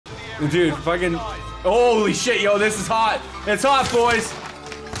Dude, fucking. Holy shit, yo, this is hot. It's hot, boys.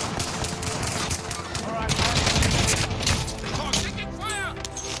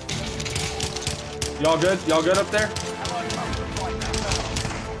 Y'all good? Y'all good up there?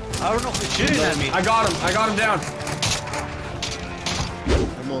 I don't know who's shooting at me. I got him down.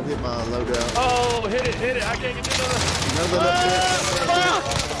 I'm gonna hit my loadout. Oh, hit it. I can't get to Another up there.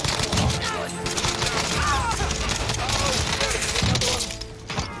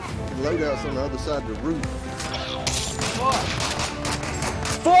 The loadout's on the other side of the roof.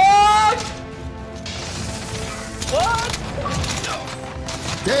 Fuck! What?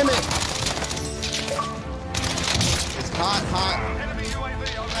 Damn it! It's hot. Enemy UAV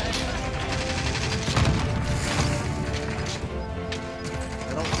overhead. I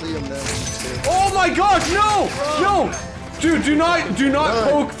don't see him now. Oh my gosh, no! No! Dude, do not Run.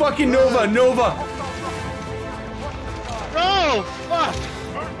 poke fucking Nova. No! Fuck!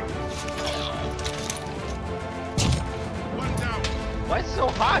 Why is it so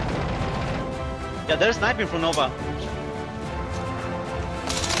hot? Yeah, they're sniping from Nova.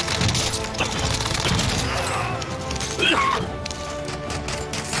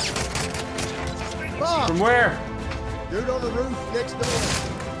 Fuck! From where? Dude on the roof next door.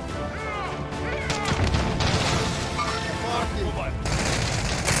 Fuck you.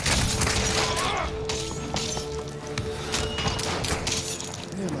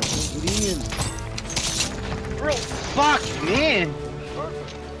 Damn, I can't get in. Bro, fuck, man!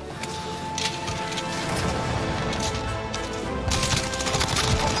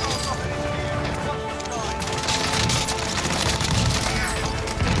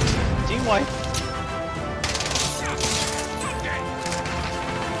 Team wipe.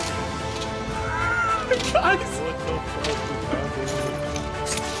 Guys.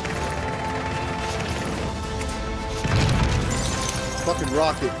 Fucking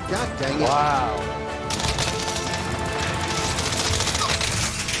rocket. God dang it. Wow.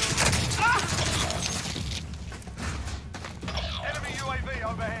 Enemy UAV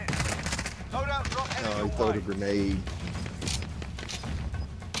overhead. Loadout drop Oh, enemy he threw a away. grenade.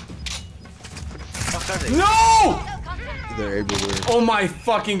 Fuck are they? No! They're everywhere. Oh my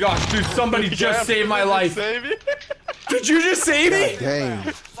fucking gosh, dude, somebody just saved my life. Save you? Did you just save me? Dang.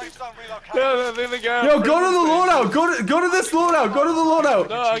 Safe zone relocated. No, then the guy. Yo, go to the loadout. Go to this loadout. Go to the loadout.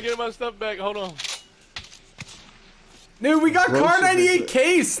 No, I'm getting my stuff back. Hold on. Dude, we got Gross Car is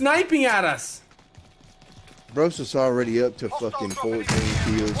 98K sniping at us. Brosus already up to fucking 14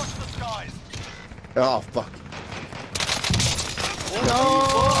 kills. Watch the skies. Oh, fuck.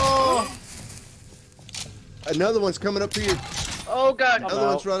 No! Another one's coming up here. Oh god! Another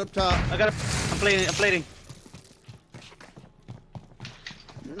one's right up top. I gotta. I'm plating.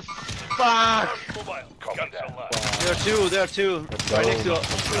 Fuck! There are two. Right next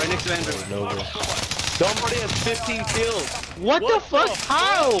to Andrew. Somebody has 15 kills. What the fuck?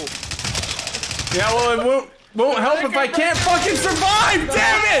 How? Yeah, well, it won't help if I can't fucking survive.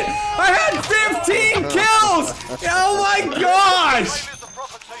 Damn it! I had 15 kills. Oh my gosh!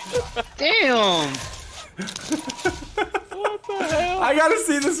 Damn! What the hell? I gotta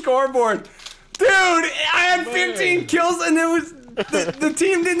see the scoreboard. Dude, I had 15 kills and it was the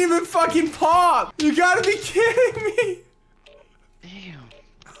team didn't even fucking pop. You gotta be kidding me. Damn.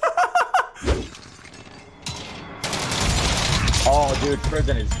 Oh, dude,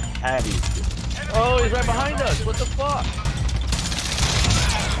 prison is heavy. Oh, he's right behind us. What the fuck?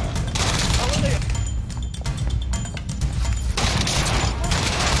 Oh, where they?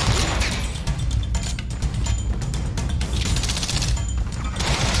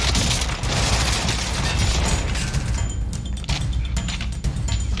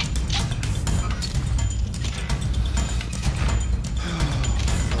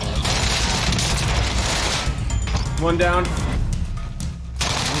 One down.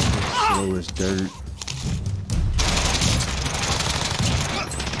 Slow as dirt.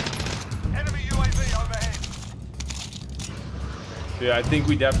 Enemy UAV overhead. Yeah, I think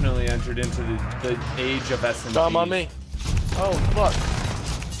we definitely entered into the age of SMGs. Tom on me. Oh, fuck.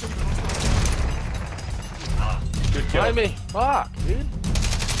 Good kill. Behind me. Fuck, dude.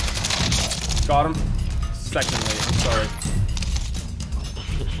 Got him. Second late, I'm sorry.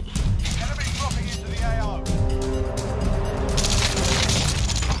 Enemy dropping into the AO.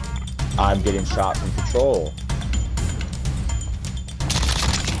 I'm getting shot from control.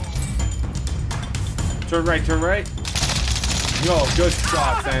 Turn right, turn right. Yo, good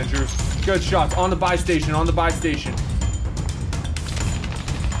shots, Andrew. Good shots. On the buy station, on the buy station.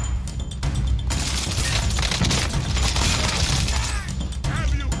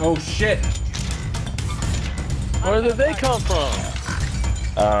 Oh shit. Where did they come from?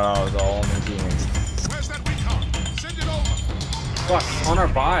 Oh, the all new teammates. Where's that recon? Send it over. Fuck, on our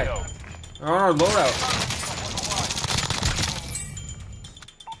buy. Or on our loadout.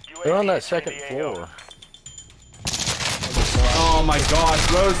 They're on that second floor. Oh my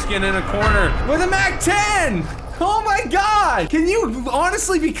gosh, Rose skin in a corner with a MAC-10! Oh my god! Can you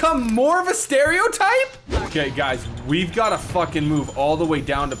honestly become more of a stereotype? Okay, guys, we've got to fucking move all the way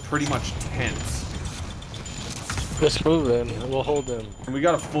down to pretty much tents. Let's move in. We'll hold them. And we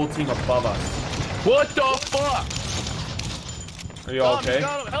got a full team above us. What the fuck? Are you all Tom, okay? you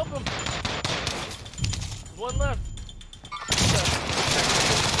got him. Help him. One left.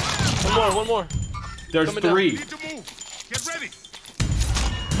 One more. There's Coming 3. Need to move. Get ready.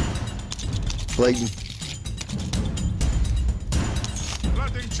 Blatant.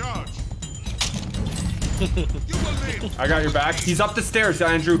 Flooding charge. You will live. I got your back. He's up the stairs,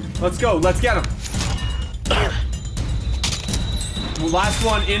 Andrew. Let's go. Let's get him. Last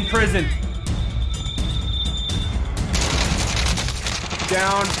one in prison.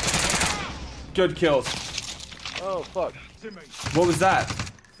 Down. Good kills. Oh fuck. What was that?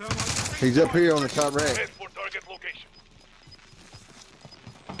 He's up here on the top rack. For target location.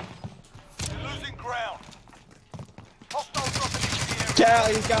 Losing ground. Hostile dropping into the area.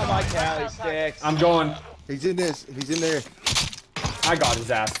 Callie's got my Callie sticks. I'm going. He's in this. He's in there. I got his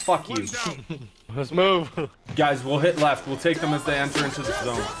ass. Fuck you. Down. Let's move. Guys, we'll hit left. We'll take them as they enter into the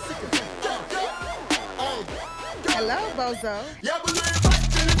zone. Hello, Bozo.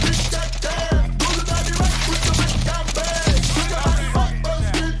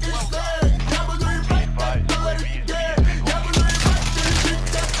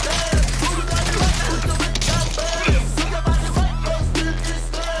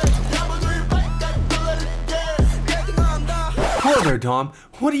 Hello there, Dom.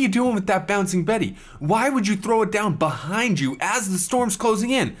 What are you doing with that bouncing Betty? Why would you throw it down behind you as the storm's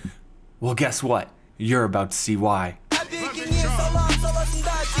closing in? Well, guess what? You're about to see why. In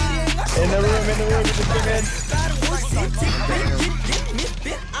the room,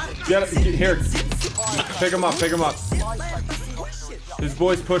 Get here. Pick him up, pick him up. This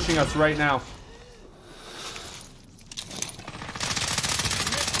boy's pushing us right now.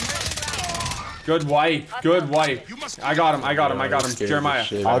 Good wipe, good wipe. I got him, I got him, I got him. Jeremiah,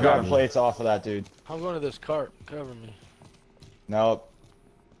 I'll I got grab him. plates off of that dude. I'm going to this cart. Cover me. Nope.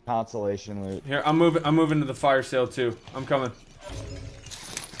 Consolation loot. Here, I'm moving to the fire sale too. I'm coming.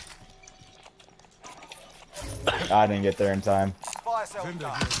 I didn't get there in time. Fire sale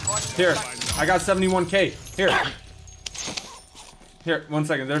done. Here, I got 71K. Here. Here, 1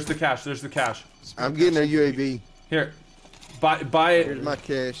 second. There's the cash. There's the cash. I'm getting a UAV. Here. Buy Here's it. my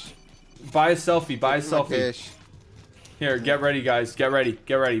cash. Buy a selfie. Buy a Here's my selfie. cash. Here, get ready, guys. Get ready.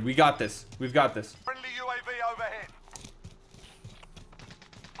 Get ready. We got this. We've got this. Friendly UAV overhead.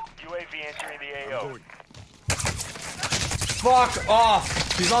 UAV entering the AO. Fuck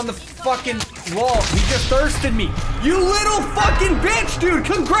off. He's on the fucking wall. He just thirsted me. You little fucking bitch, dude.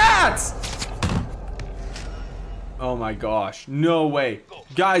 Congrats. Oh my gosh. No way.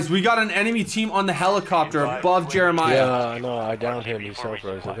 Guys, we got an enemy team on the helicopter above Jeremiah. Yeah, I know. I downed him. He's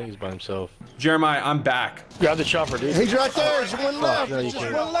self-res. I think he's by himself. Jeremiah, I'm back. Grab the chopper, dude. He's right there. There's one left. no, you Just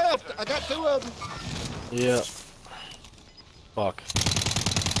can't. one left. I got 2 of them. Yeah. Fuck.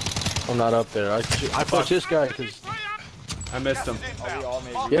 I'm not up there. I pushed this guy because I missed him.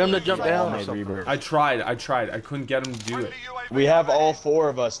 get him to jump down or Made something. rebirth. I tried. I couldn't get him to do it. We have all 4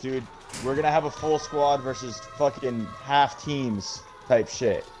 of us, dude. We're gonna have a full squad versus fucking half teams type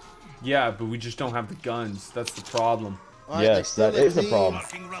shit. Yeah, but we just don't have the guns. That's the problem. All right, Yes, there's that still is a team. problem.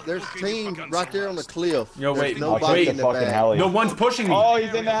 There's a team right there on the cliff. Yo, There's wait, nobody I'll wait. take in the the fucking back. heli. No one's pushing me. Oh,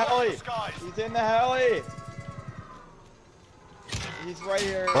 he's in the heli. He's in the heli. He's right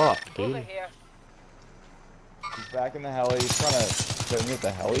here. Fuck, dude. He's back in the heli. He's trying to put me with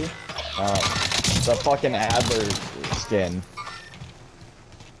the heli. The fucking Adler skin.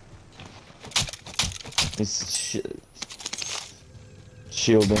 He's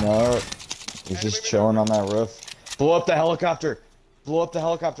shielding up. He's just chilling on that roof. Blow up the helicopter. Blow up the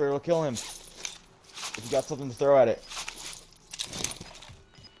helicopter. It'll kill him. If you got something to throw at it.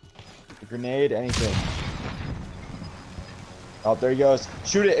 A grenade, anything. Oh, there he goes.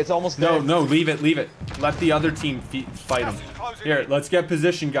 Shoot it. It's almost No, dead. no, leave it, leave it. Let the other team fight him. Here, let's get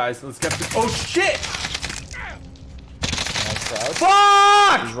position, guys. Let's get. Oh shit! Nice crouch.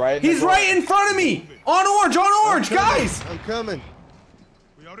 Fuck! He's right in the He's door. right in front of me. On orange, guys. I'm coming.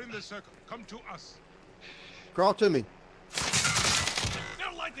 We are in the circle. Come to us. Crawl to me.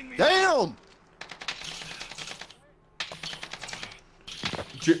 They're lighting me. Damn!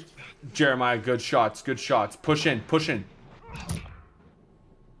 Jeremiah, good shots, good shots. Push in, push in.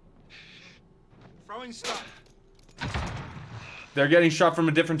 Throwing stuff. They're getting shot from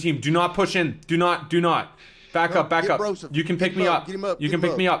a different team. Do not push in. Do not. Back up, back get up. Broseph. You can pick Get me him up. up, get him up, You get can him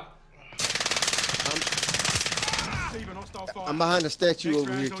pick me up. Receiving hostile fire. I'm behind the statue Next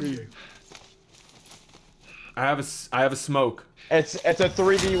over here round's on too. you. I have a smoke. It's a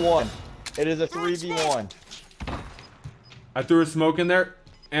 3v1. It is a 3v1. I threw a smoke in there.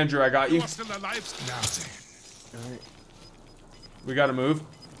 Andrew, I got You you. are still alive. Now then. We gotta move.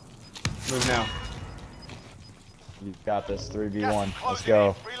 Move now. You got this. 3v1. Gas Let's closing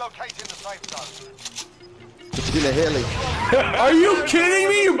go. in. Relocating the safe zone. Get a heli. Are you kidding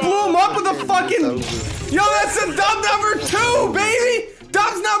me? You blew him up with a fucking... Yo, that's a dub number 2, baby!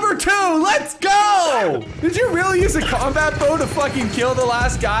 Dub's number 2, let's go! Did you really use a combat bow to fucking kill the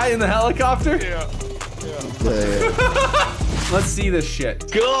last guy in the helicopter? Yeah. Let's see this shit.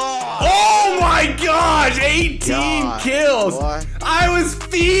 Oh my gosh, 18 kills! Boy. I was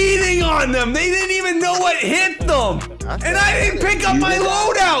feeding on them. They didn't even know what hit them. And I didn't pick up my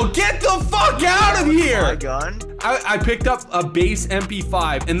loadout. Get the fuck out of here. My gun? I picked up a base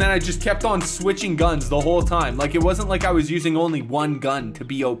MP5 and then I just kept on switching guns the whole time. Like it wasn't like I was using only one gun to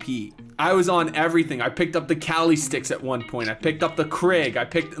be OP. I was on everything. I picked up the Cali sticks at one point. I picked up the Krig.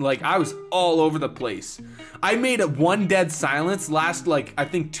 I was all over the place. I made a one dead silence last like, I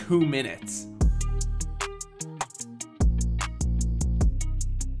think 2 minutes.